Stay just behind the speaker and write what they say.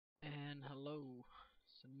And hello,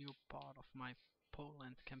 it's a new part of my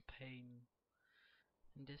Poland campaign.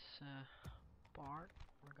 In this part,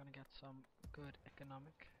 we're gonna get some good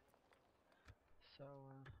economic. So,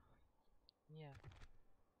 yeah,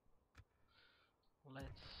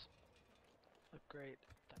 let's upgrade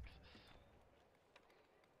taxes.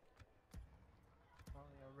 Well,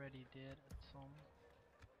 we already did some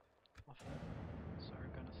of them, so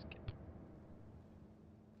we're gonna skip.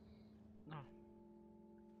 No,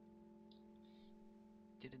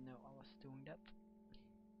 didn't know I was doing that.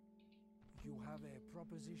 You have a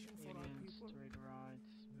proposition for our Aliens, people? trade rights,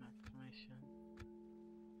 maximization.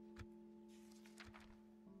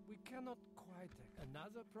 We cannot quite.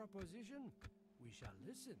 Another proposition? We shall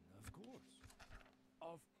listen, of course.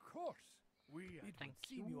 Of course! It Thank would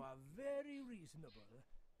seem you. you are very reasonable.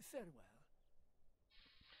 Farewell.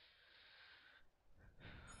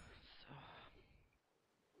 So,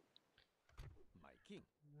 My king,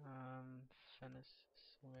 Venice is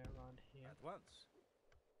somewhere around here. at once.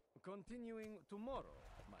 Continuing tomorrow,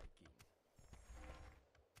 my king.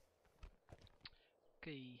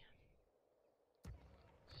 Okay,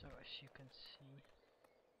 so as you can see,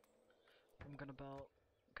 I'm gonna build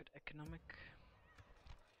good economic,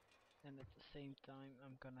 and at the same time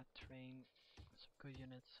I'm gonna train some good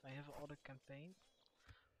units. I have another campaign,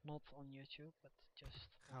 not on YouTube, but just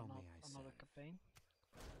How on may I another serve? campaign.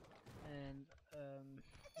 And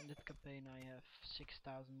in that campaign I have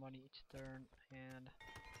 6,000 money each turn and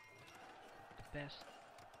the best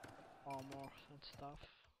armor and stuff,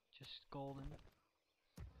 just golden,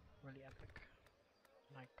 really epic.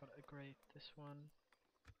 And I gotta upgrade this one,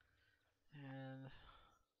 and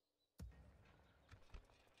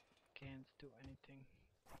can't do anything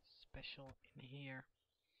special in here,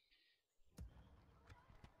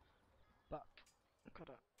 but I'm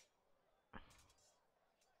gonna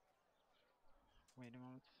wait a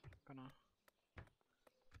moment. I'm gonna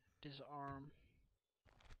disarm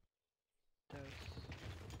those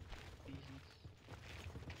peasants.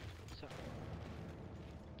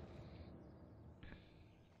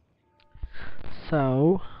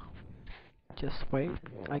 So just wait,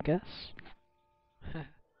 I guess.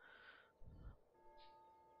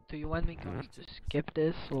 Do you want me guys to skip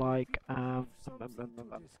this, like Something to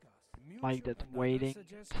discuss. like that Another waiting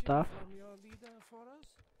suggestion stuff? from your leader for us?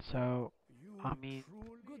 So You I mean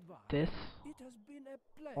goodbye. this, It has been a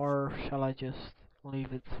pleasure. or shall I just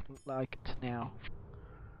leave it like it's now?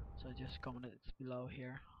 So just comment it below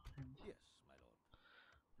here. And Yes, my lord.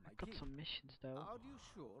 I My got king, some missions though. are you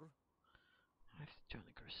sure? I have to join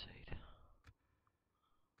the crusade.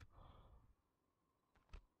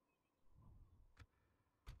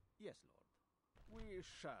 Yes, lord. We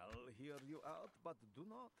shall hear you out, but do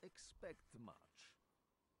not expect much.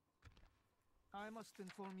 I must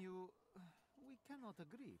inform you, we cannot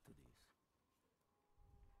agree to this.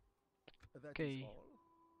 That is Okay. all.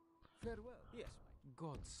 Farewell. Yes, my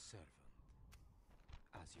God's servant,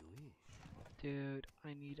 as you wish. Dude,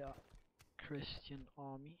 I need a Christian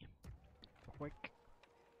army. Quick.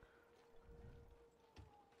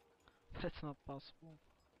 That's not possible.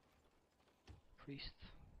 Priest.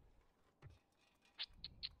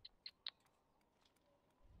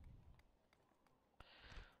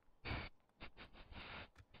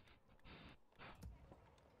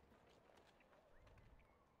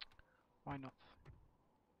 Why not?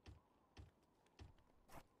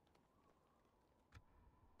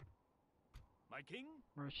 My king?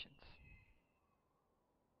 Merchants.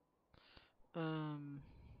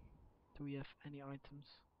 Do we have any items?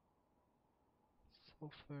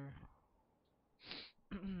 Sulfur.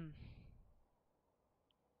 Now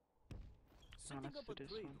Setting let's up do a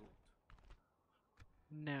this trade one. route.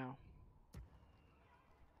 Now.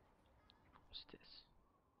 What's this?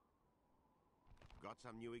 Got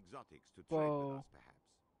some new exotics to trade Whoa. with us, perhaps?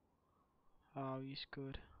 Oh, he's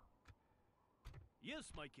good.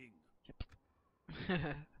 Yes, my king.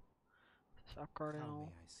 Is our How cardinal?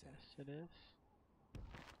 may I serve? Yes, it is.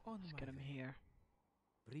 On Let's my get him way, here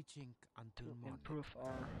preaching until to morning. improve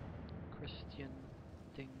our Christian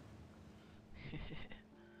thing.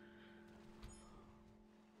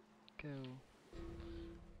 Go.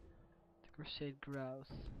 The crusade grows.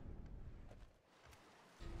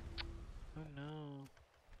 Oh no.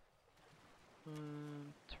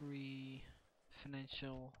 3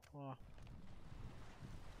 financial. Oh.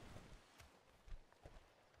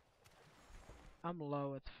 I'm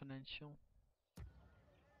low at financial.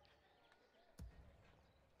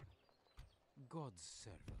 God's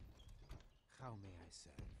servant, how may I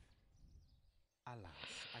serve?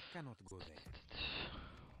 Alas, I cannot go there.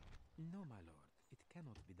 No, my lord, it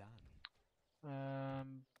cannot be done.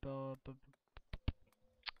 Bu- bu-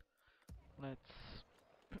 let's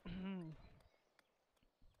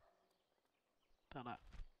build a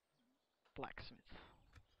blacksmith.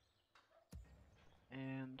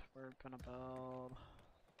 And we're gonna build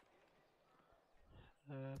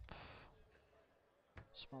a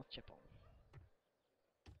small chapel.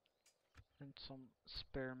 And some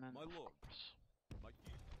spearmen, My of lord. course.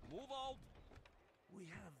 Move out! We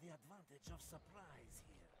have the advantage of surprise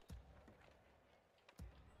here.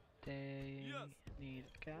 They Yes. need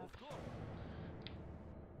a cat. Of course.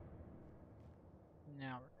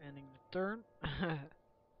 Now we're ending the turn.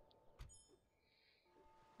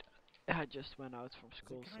 I just went out from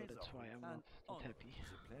school, so that's why I'm not that happy.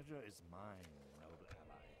 The pleasure is mine, noble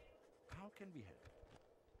ally. How can we help?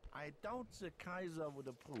 I doubt the Kaiser would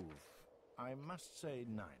approve. I must say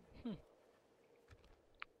nein. No,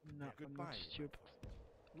 I'm Goodbye, not my stupid.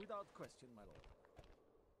 Without question, my lord.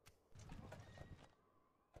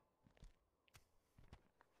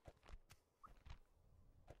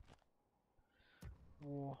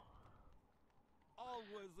 Whoa.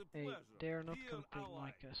 Always a Hey, pleasure. they're not Dear gonna take my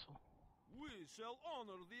ally. castle. We shall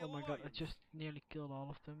honor the Oh my god, I alliance. just nearly killed all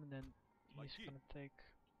of them, and then My he's king. gonna take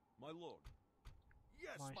My lord.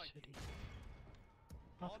 Yes, my my city. king.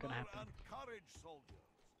 Not gonna Honor happen. and courage, soldiers.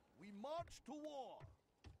 We march to war.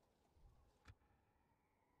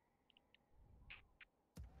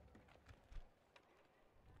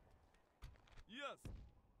 Yes.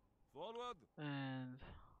 Forward. And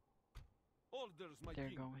Orders, my they're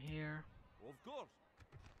king. going here. Of course.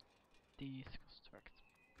 These construct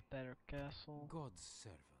better castle. God's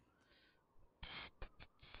servant.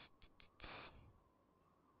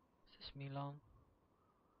 Is this Milan?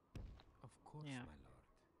 Of course, Yeah. my lord.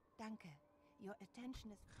 Danke. Your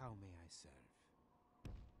attention is... How may I serve?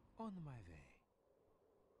 On my way.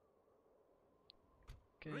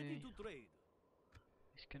 Ready Okay, to trade.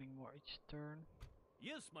 he's getting more each turn.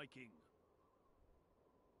 Yes, my king.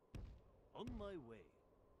 On my way.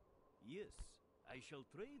 Yes, I shall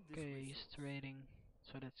trade this Okay, he's resource. trading,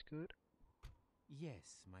 so that's good.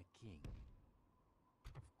 Yes, my king.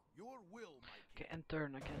 Of Your will, my Okay, king. and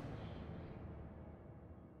turn again.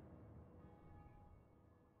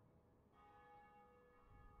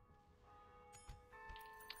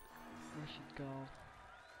 Where should go?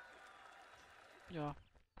 Yeah,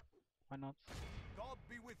 why not? God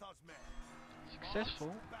be with us, men. Successful.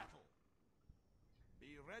 March to battle. Be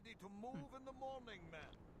ready to move in the morning, men.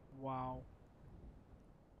 Wow.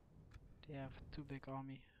 They have too big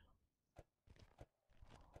army.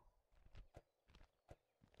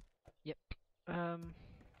 Yep.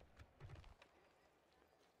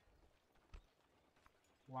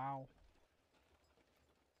 Wow.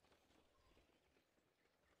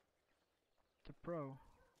 The pro.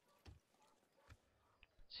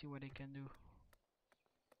 Let's see what they can do.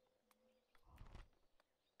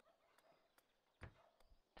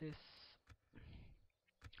 This.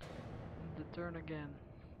 The turn again.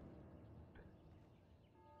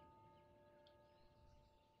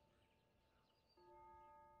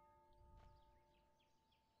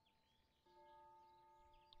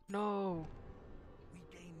 No. We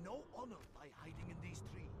gain no honor by hiding in these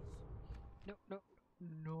trees. No, no,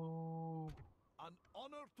 no. An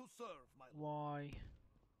honor to serve, my lord. Why?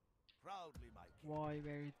 Proudly, my king. Why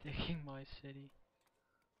were you taking my city?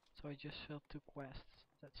 So I just failed 2 quests.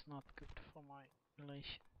 That's not good for my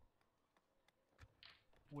relation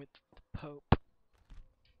with the Pope.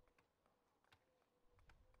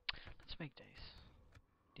 Let's make these.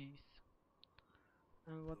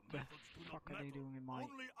 And what the methods do not fuck are they matter. doing in my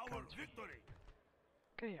Only our country? victory.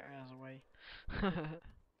 Get your ass away.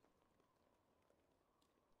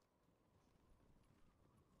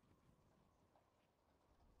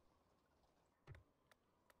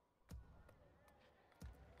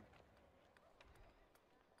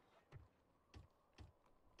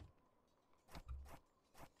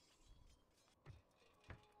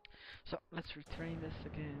 So let's retrain this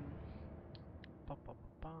again. Pa, pa,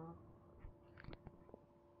 pa, pa.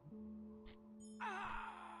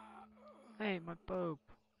 Hey, my Pope.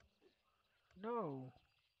 No.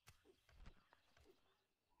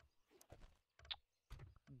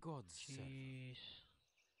 God's servant. Jeez.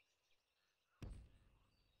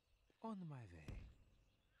 On my way.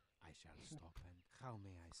 I shall stop and how may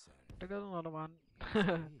I serve? I got another one. As you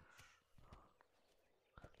wish.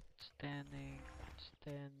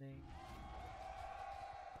 Standing.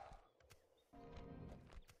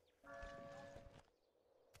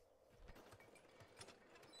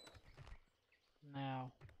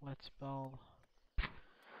 Now, let's build.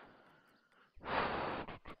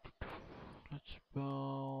 Let's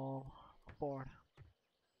build a board.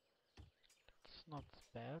 It's not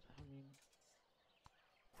bad. I mean,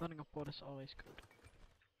 Running a pot is always good.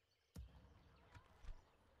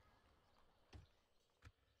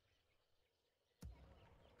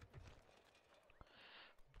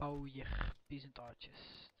 Bouwje, peasant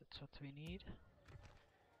arches. That's what we need.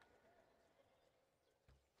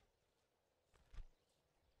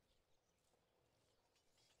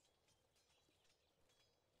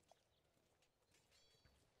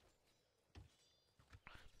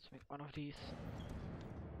 Let's make one of these.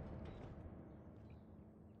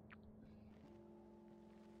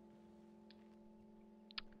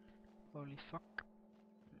 Holy fuck.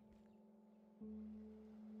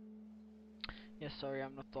 Yeah, sorry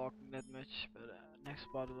I'm not talking that much, but next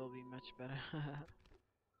part will be much better.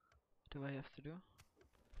 What do I have to do?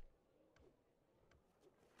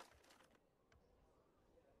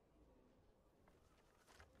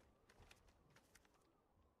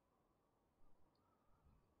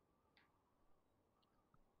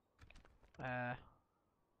 I'm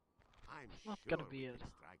Not sure gonna be we it. can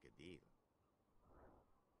strike a deal.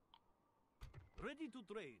 Ready to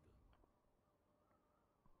trade.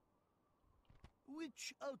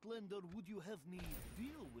 Which outlander would you have me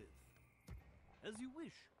deal with? As you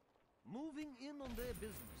wish. Moving in on their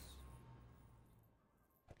business.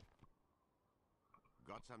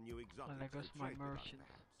 Got some new exotics. there goes and my trade with us, merchant.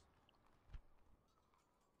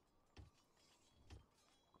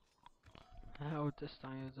 perhaps. Oh, this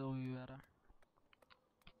time it will be better.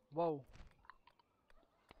 Whoa.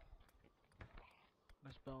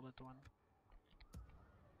 Let's build it one.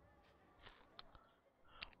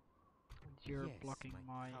 And you're Yes, blocking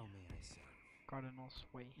my how may I serve? cardinal's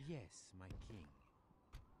way. Yes, my king.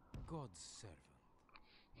 God's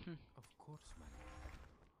servant. Of course, my lord.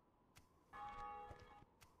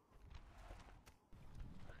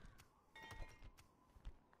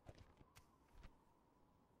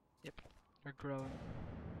 Yep, we're growing.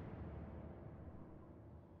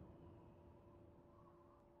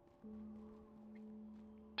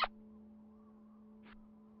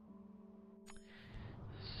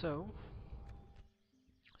 So,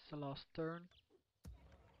 it's the last turn.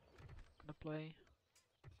 Gonna play.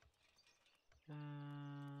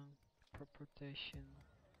 Crop rotation.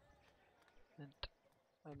 And,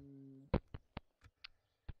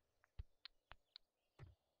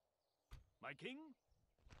 My king,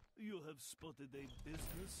 you have spotted a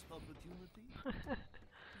business opportunity.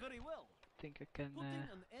 Very well. think I can, Putting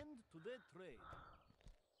an end to their trade.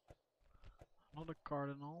 another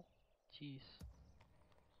cardinal. Jeez.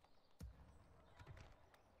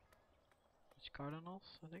 Which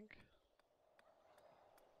cardinals, I think?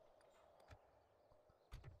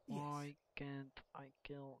 Yes. Why can't I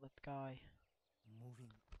kill that guy?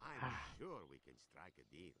 Moving. I'm sure we can strike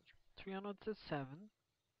a deal. 307.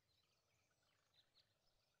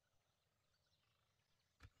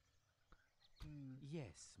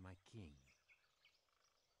 Yes, my king.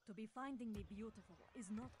 To be finding me beautiful is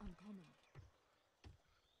not uncommon.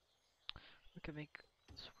 We can make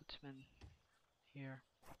swootsman here.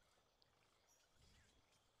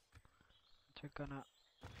 But we're gonna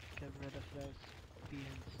get rid of those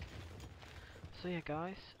peasants. So yeah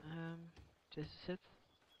guys, this is it.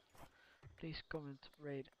 Please comment,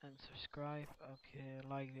 rate and subscribe. I hope you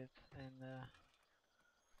liked it, and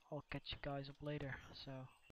I'll catch you guys up later. So